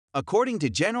According to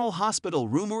General Hospital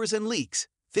rumors and leaks,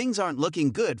 things aren't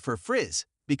looking good for Frizz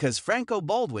because Franco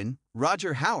Baldwin,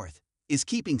 Roger Howarth, is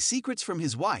keeping secrets from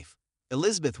his wife,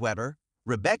 Elizabeth Weber.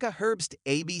 Rebecca Herbst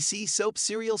ABC soap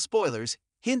serial spoilers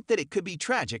hint that it could be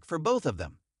tragic for both of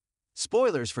them.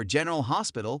 Spoilers for General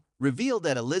Hospital revealed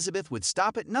that Elizabeth would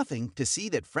stop at nothing to see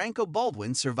that Franco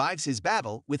Baldwin survives his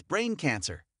battle with brain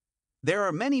cancer. There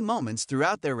are many moments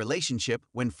throughout their relationship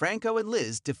when Franco and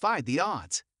Liz defied the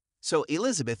odds. So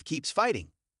Elizabeth keeps fighting.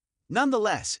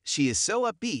 Nonetheless, she is so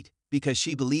upbeat because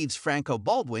she believes Franco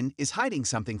Baldwin is hiding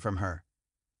something from her.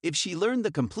 If she learned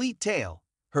the complete tale,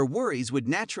 her worries would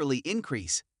naturally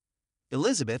increase.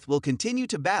 Elizabeth will continue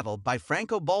to battle by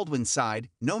Franco Baldwin's side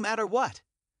no matter what.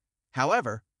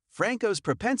 However, Franco's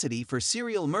propensity for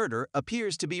serial murder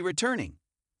appears to be returning.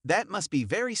 That must be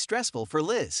very stressful for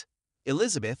Liz.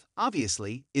 Elizabeth,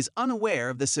 obviously, is unaware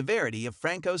of the severity of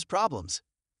Franco's problems.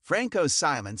 Franco's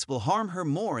silence will harm her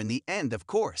more in the end, of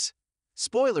course.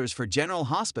 Spoilers for General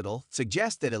Hospital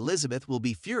suggest that Elizabeth will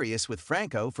be furious with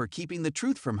Franco for keeping the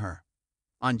truth from her.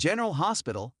 On General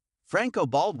Hospital, Franco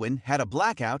Baldwin had a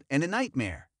blackout and a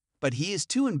nightmare, but he is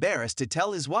too embarrassed to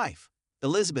tell his wife,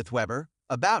 Elizabeth Weber,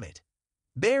 about it.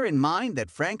 Bear in mind that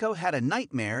Franco had a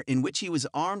nightmare in which he was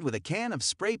armed with a can of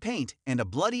spray paint and a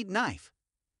bloodied knife.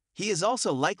 He is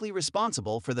also likely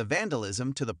responsible for the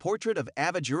vandalism to the portrait of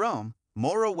Ava Jerome,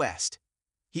 Maura West.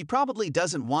 He probably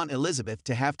doesn't want Elizabeth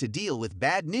to have to deal with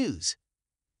bad news.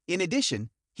 In addition,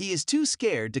 he is too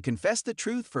scared to confess the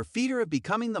truth for fear of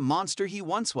becoming the monster he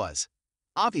once was.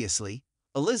 Obviously,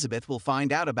 Elizabeth will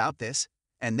find out about this,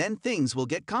 and then things will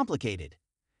get complicated.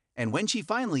 And when she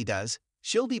finally does,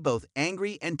 she'll be both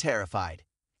angry and terrified.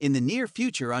 In the near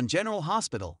future on General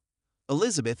Hospital,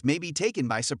 Elizabeth may be taken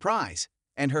by surprise,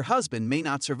 and her husband may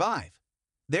not survive.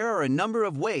 There are a number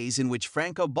of ways in which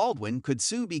Franco Baldwin could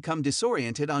soon become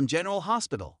disoriented on General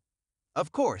Hospital.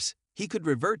 Of course, he could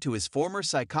revert to his former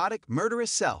psychotic,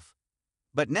 murderous self.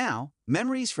 But now,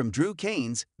 memories from Drew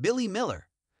Kane's Billy Miller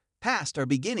past are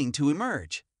beginning to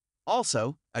emerge.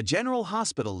 Also, a General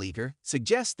Hospital leaker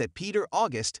suggests that Peter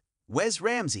August, Wes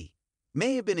Ramsey,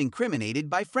 may have been incriminated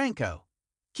by Franco.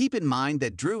 Keep in mind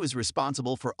that Drew is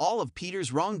responsible for all of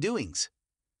Peter's wrongdoings.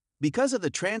 Because of the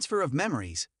transfer of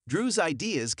memories, Drew's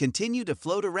ideas continue to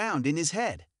float around in his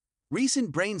head.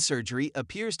 Recent brain surgery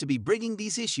appears to be bringing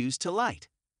these issues to light.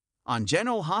 On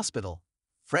General Hospital,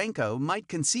 Franco might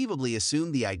conceivably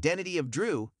assume the identity of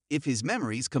Drew if his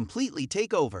memories completely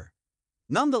take over.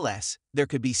 Nonetheless, there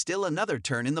could be still another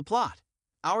turn in the plot.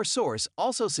 Our source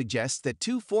also suggests that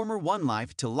two former One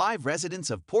Life to Live residents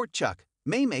of Port Chuck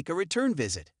may make a return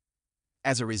visit.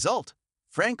 As a result,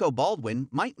 Franco Baldwin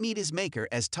might meet his maker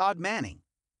as Todd Manning.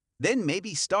 Then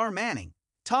maybe Star Manning,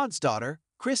 Todd's daughter,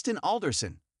 Kristen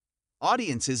Alderson.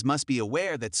 Audiences must be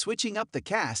aware that switching up the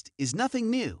cast is nothing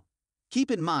new.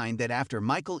 Keep in mind that after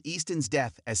Michael Easton's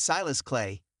death as Silas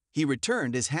Clay, he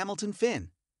returned as Hamilton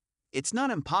Finn. It's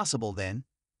not impossible then.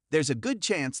 There's a good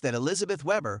chance that Elizabeth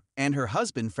Weber and her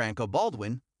husband Franco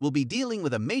Baldwin will be dealing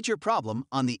with a major problem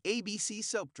on the ABC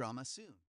soap drama soon.